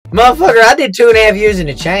Motherfucker, I did 2.5 years in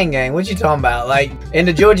the Chain Gang. What you talking about? Like, in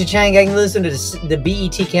the Georgia Chain Gang, listen to the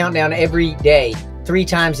BET countdown every day, 3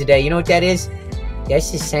 times a day. You know what that is?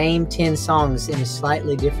 That's the same 10 songs in a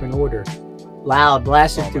slightly different order. Loud,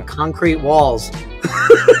 blasted through concrete walls.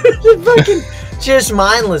 Fucking just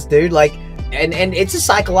mindless, dude. Like, and it's a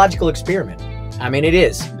psychological experiment. I mean, it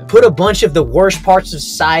is. Put a bunch of the worst parts of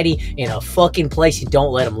society in a fucking place and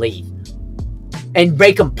don't let them leave. And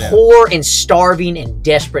make them poor and starving and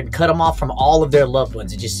desperate and cut them off from all of their loved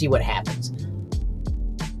ones and just see what happens.